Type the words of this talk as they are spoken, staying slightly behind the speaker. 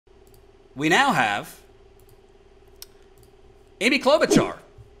we now have Amy Klobuchar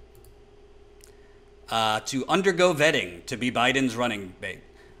to undergo vetting to be Biden's running mate.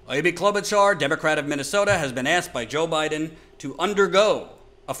 Amy Klobuchar, Democrat of Minnesota, has been asked by Joe Biden to undergo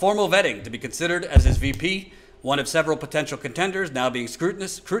a formal vetting to be considered as his VP, one of several potential contenders now being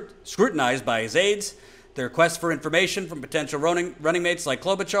scrutinized by his aides. The request for information from potential running mates like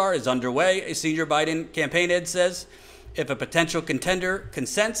Klobuchar is underway, a senior Biden campaign aide says. If a potential contender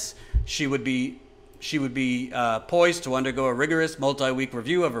consents, she would be poised to undergo a rigorous multi-week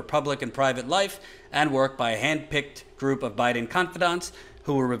review of her public and private life and work by a hand-picked group of Biden confidants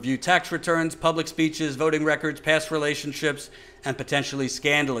who will review tax returns, public speeches, voting records, past relationships, and potentially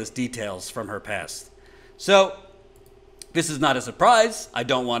scandalous details from her past. So this is not a surprise. I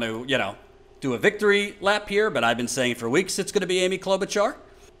don't want to, do a victory lap here, but I've been saying for weeks it's going to be Amy Klobuchar.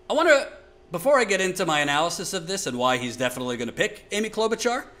 I want to, before I get into my analysis of this and why he's definitely going to pick Amy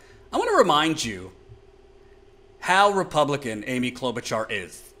Klobuchar, I want to remind you how Republican Amy Klobuchar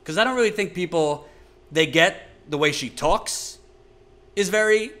is. Because I don't really think people, they get the way she talks is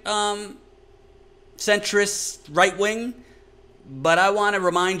very centrist, right-wing. But I want to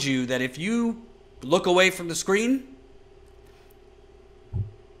remind you that if you look away from the screen,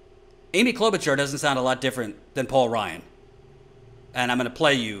 Amy Klobuchar doesn't sound a lot different than Paul Ryan. And I'm going to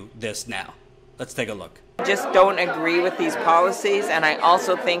play you this now. Let's take a look. I just don't agree with these policies, and I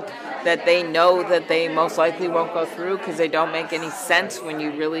also think that they know that they most likely won't go through because they don't make any sense when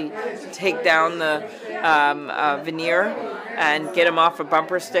you really take down the veneer and get them off a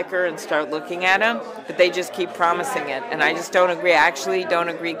bumper sticker and start looking at them, but they just keep promising it, and I just don't agree. I actually don't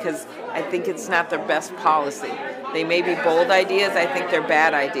agree because I think it's not their best policy. They may be bold ideas, I think they're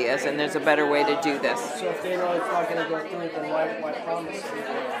bad ideas, and there's a better way to do this. So if they know it's not going to go through, then why promise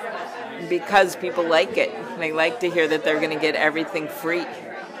it? Because people like it. They like to hear that they're going to get everything free,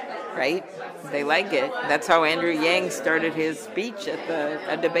 right? They like it. That's how Andrew Yang started his speech at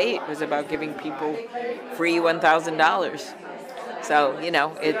a debate. It was about giving people free $1,000. So,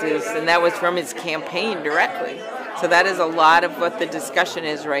 it is, and that was from his campaign directly. So that is a lot of what the discussion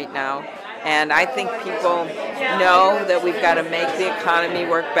is right now. And I think people know that we've got to make the economy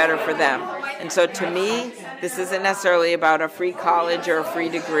work better for them. And so to me, this isn't necessarily about a free college or a free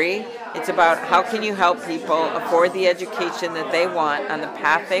degree. It's about how can you help people afford the education that they want on the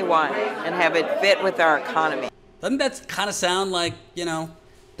path they want and have it fit with our economy. Doesn't that kind of sound like,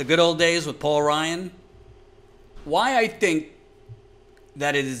 the good old days with Paul Ryan? Why I think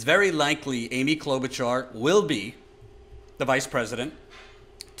that it is very likely Amy Klobuchar will be the vice president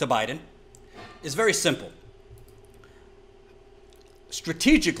to Biden is very simple.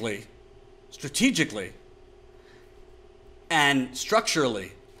 Strategically, and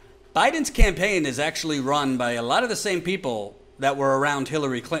structurally, Biden's campaign is actually run by a lot of the same people that were around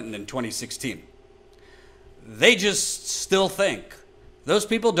Hillary Clinton in 2016. They just still think. Those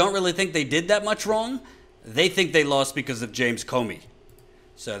people don't really think they did that much wrong. They think they lost because of James Comey.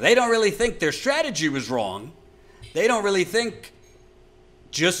 So they don't really think their strategy was wrong. They don't really think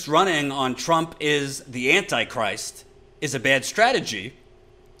just running on Trump is the Antichrist is a bad strategy.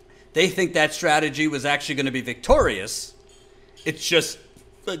 They think that strategy was actually going to be victorious. It's just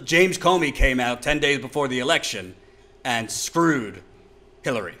James Comey came out 10 days before the election and screwed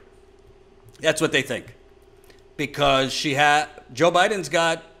Hillary. That's what they think. Because Joe Biden's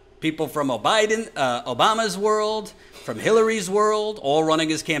got people from Obama's world, from Hillary's world, all running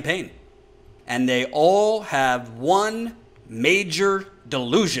his campaign. And they all have one major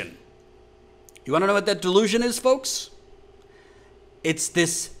delusion. You want to know what that delusion is, folks? It's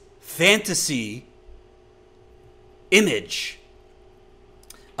this fantasy image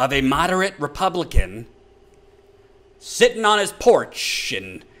of a moderate Republican sitting on his porch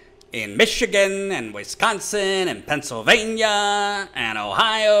in Michigan and Wisconsin and Pennsylvania and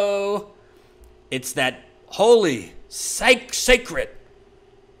Ohio. It's that holy, sacred,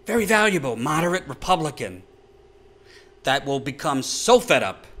 very valuable moderate Republican that will become so fed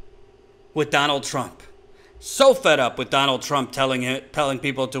up with Donald Trump. So fed up with Donald Trump telling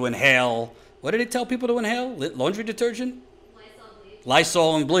people to inhale. What did he tell people to inhale? Laundry detergent?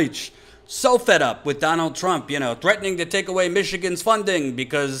 Lysol and bleach. So fed up with Donald Trump, threatening to take away Michigan's funding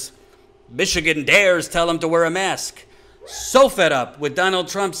because Michigan dares tell him to wear a mask. So fed up with Donald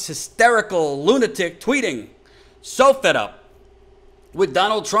Trump's hysterical, lunatic tweeting. So fed up with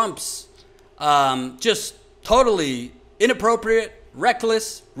Donald Trump's just totally inappropriate,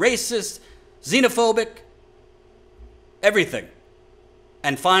 reckless, racist, xenophobic, everything.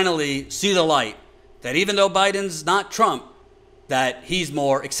 And finally see the light that even though Biden's not Trump, that he's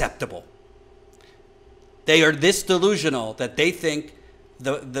more acceptable. They are this delusional that they think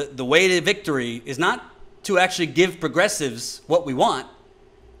the way to victory is not to actually give progressives what we want,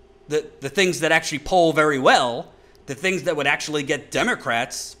 the things that actually poll very well, the things that would actually get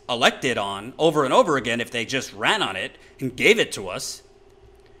Democrats elected on over and over again if they just ran on it and gave it to us.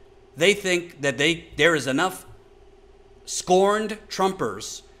 They think that there is enough scorned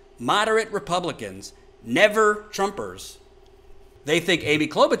Trumpers, moderate Republicans, never Trumpers. They think Amy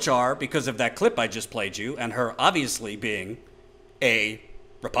Klobuchar, because of that clip I just played you, and her obviously being a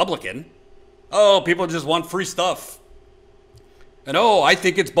Republican, oh, people just want free stuff. And oh, I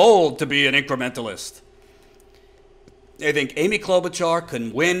think it's bold to be an incrementalist. They think Amy Klobuchar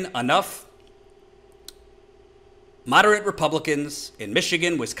can win enough moderate Republicans in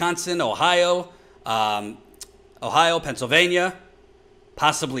Michigan, Wisconsin, Ohio, Pennsylvania,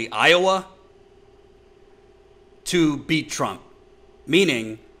 possibly Iowa, to beat Trump.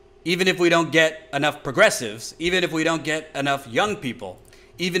 Meaning, even if we don't get enough progressives, even if we don't get enough young people,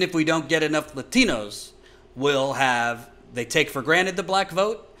 even if we don't get enough Latinos, they take for granted the black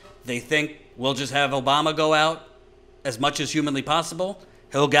vote. They think we'll just have Obama go out as much as humanly possible.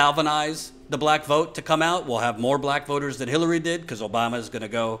 He'll galvanize the black vote to come out. We'll have more black voters than Hillary did because Obama is going to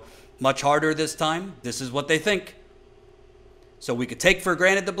go much harder this time. This is what they think. So we could take for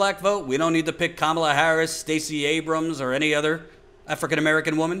granted the black vote. We don't need to pick Kamala Harris, Stacey Abrams, or any other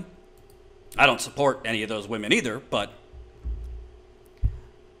African-American woman. I don't support any of those women either, but...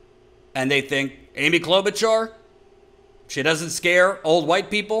 And they think Amy Klobuchar, she doesn't scare old white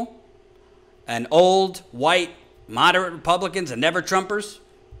people, and old white moderate Republicans and never Trumpers,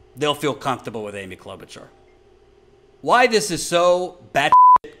 they'll feel comfortable with Amy Klobuchar. Why this is so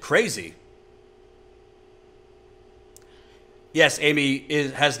batshit crazy? Yes, Amy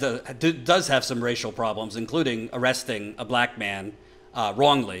does have some racial problems, including arresting a black man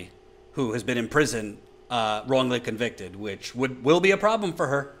wrongly, who has been in prison wrongly convicted, which will be a problem for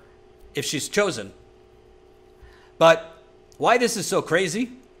her if she's chosen. But why this is so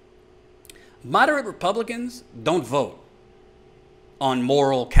crazy? Moderate Republicans don't vote on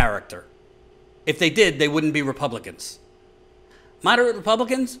moral character. If they did, they wouldn't be Republicans. Moderate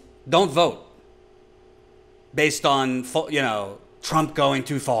Republicans don't vote based on, Trump going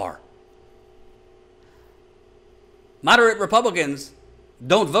too far. Moderate Republicans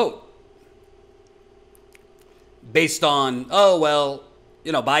don't vote based on,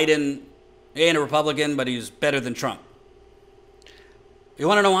 Biden ain't a Republican, but he's better than Trump. You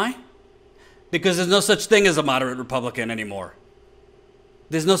want to know why? Because there's no such thing as a moderate Republican anymore.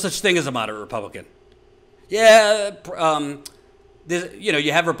 There's no such thing as a moderate Republican. Yeah,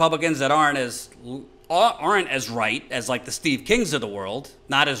 you have Republicans that aren't as right as like the Steve Kings of the world,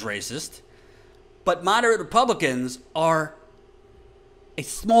 not as racist. But moderate Republicans are a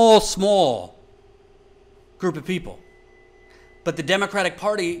small group of people. But the Democratic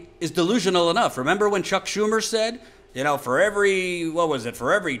Party is delusional enough. Remember when Chuck Schumer said, for every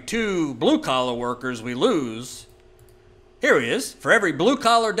 2 blue-collar workers we lose, here he is, for every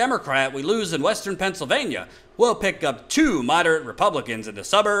blue-collar Democrat we lose in Western Pennsylvania, we'll pick up 2 moderate Republicans in the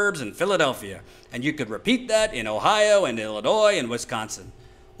suburbs in Philadelphia. And you could repeat that in Ohio and Illinois and Wisconsin.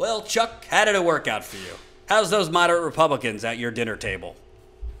 Well, Chuck, how did it work out for you? How's those moderate Republicans at your dinner table?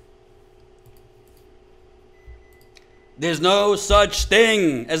 There's no such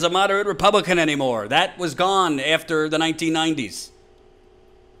thing as a moderate Republican anymore. That was gone after the 1990s.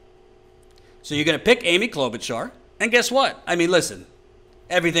 So you're going to pick Amy Klobuchar, and guess what? I mean, listen,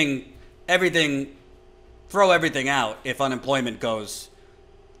 throw everything out if unemployment goes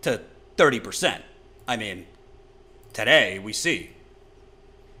to 30%. I mean, today we see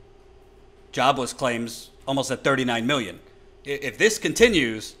jobless claims almost at 39 million. If this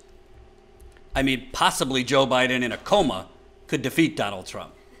continues, I mean, possibly Joe Biden in a coma could defeat Donald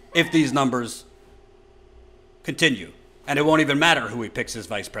Trump if these numbers continue. And it won't even matter who he picks as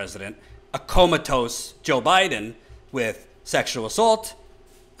vice president. A comatose Joe Biden with sexual assault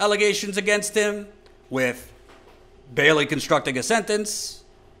allegations against him, with barely constructing a sentence,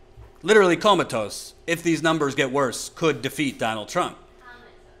 literally comatose, if these numbers get worse, could defeat Donald Trump.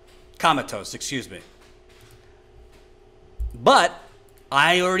 Comatose, excuse me. But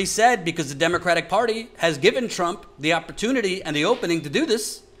I already said, because the Democratic Party has given Trump the opportunity and the opening to do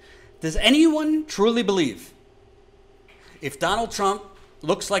this, does anyone truly believe if Donald Trump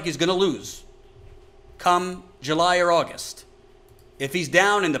looks like he's going to lose come July or August, if he's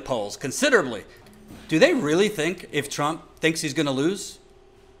down in the polls considerably, do they really think if Trump thinks he's going to lose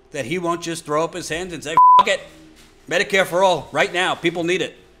that he won't just throw up his hands and say, "Fuck it, Medicare for all, right now, people need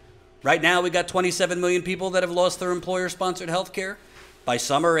it. Right now we got 27 million people that have lost their employer-sponsored health care. By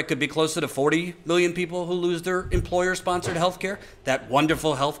summer, it could be closer to 40 million people who lose their employer-sponsored health care. That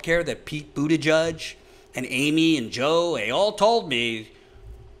wonderful health care that Pete Buttigieg and Amy and Joe, they all told me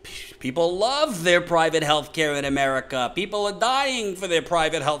people love their private health care in America. People are dying for their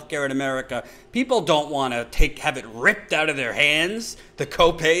private health care in America. People don't want to have it ripped out of their hands, the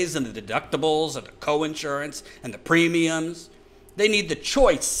co-pays and the deductibles and the co-insurance and the premiums. They need the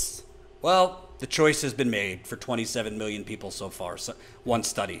choice. Well, the choice has been made for 27 million people so far. So one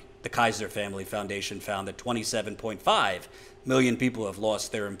study, the Kaiser Family Foundation, found that 27.5 million people have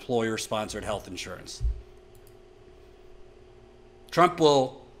lost their employer-sponsored health insurance. Trump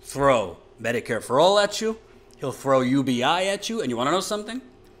will throw Medicare for All at you. He'll throw UBI at you. And you want to know something?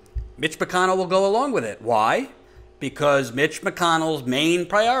 Mitch McConnell will go along with it. Why? Because Mitch McConnell's main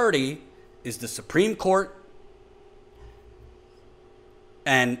priority is the Supreme Court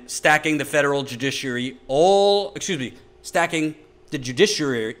and stacking the federal judiciary, stacking the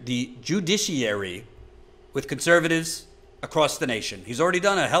judiciary with conservatives across the nation. He's already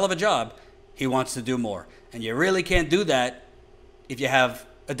done a hell of a job. He wants to do more. And you really can't do that if you have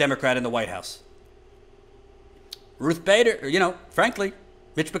a Democrat in the White House. Ruth Bader, frankly,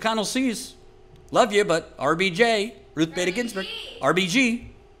 Mitch McConnell sees, love you, but RBJ, Ruth Bader Ginsburg, RBG,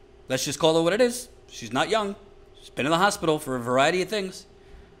 let's just call her what it is. She's not young. She's been in the hospital for a variety of things.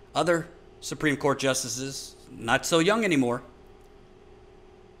 Other Supreme Court justices, not so young anymore.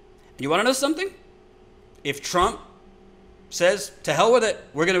 And you want to know something? If Trump says, to hell with it,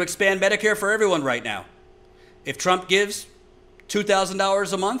 we're going to expand Medicare for everyone right now. If Trump gives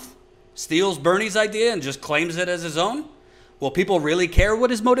 $2,000 a month, steals Bernie's idea and just claims it as his own, will people really care what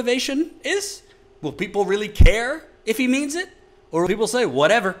his motivation is? Will people really care if he means it? Or will people say,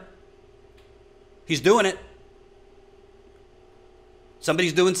 whatever, he's doing it.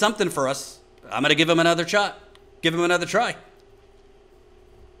 Somebody's doing something for us. I'm going to give him another shot. Give him another try.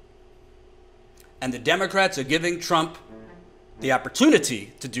 And the Democrats are giving Trump the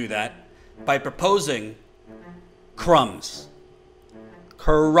opportunity to do that by proposing crumbs.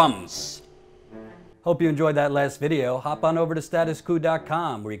 Crumbs. Hope you enjoyed that last video. Hop on over to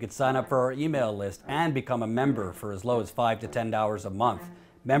statuscoup.com where you can sign up for our email list and become a member for as low as $5 to $10 a month.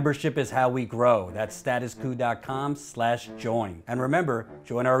 Membership is how we grow. That's statuscoup.com/join. And remember,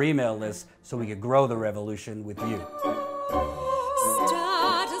 join our email list so we can grow the revolution with you.